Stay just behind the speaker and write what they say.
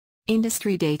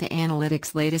Industry Data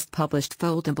Analytics latest published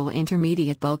Foldable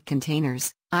Intermediate Bulk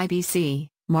Containers, IBC,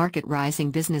 Market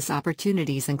Rising Business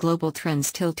Opportunities and Global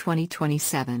Trends till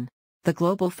 2027. The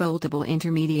global Foldable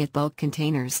Intermediate Bulk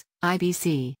Containers,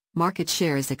 IBC, market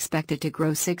share is expected to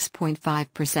grow 6.5%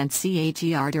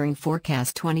 CAGR during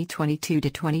forecast 2022 to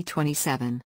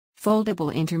 2027.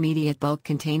 Foldable Intermediate Bulk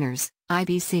Containers,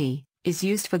 IBC, is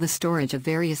used for the storage of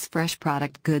various fresh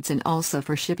product goods and also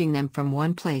for shipping them from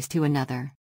one place to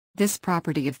another. This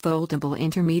property of Foldable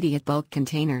Intermediate Bulk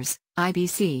Containers,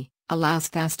 IBC, allows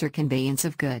faster conveyance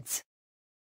of goods.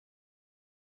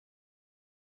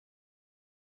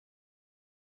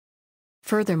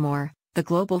 Furthermore, the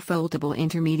global Foldable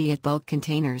Intermediate Bulk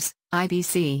Containers,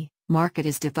 IBC, market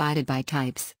is divided by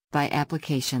types, by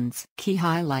applications. Key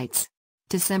highlights.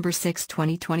 December 6,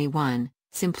 2021,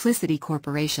 Simplicity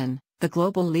Corporation, the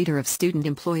global leader of student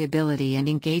employability and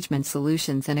engagement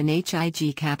solutions and an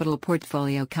HIG Capital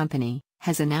portfolio company,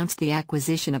 has announced the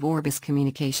acquisition of ORBIS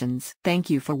Communications. Thank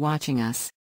you for watching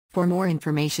us. For more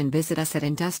information visit us at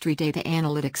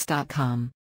industrydataanalytics.com.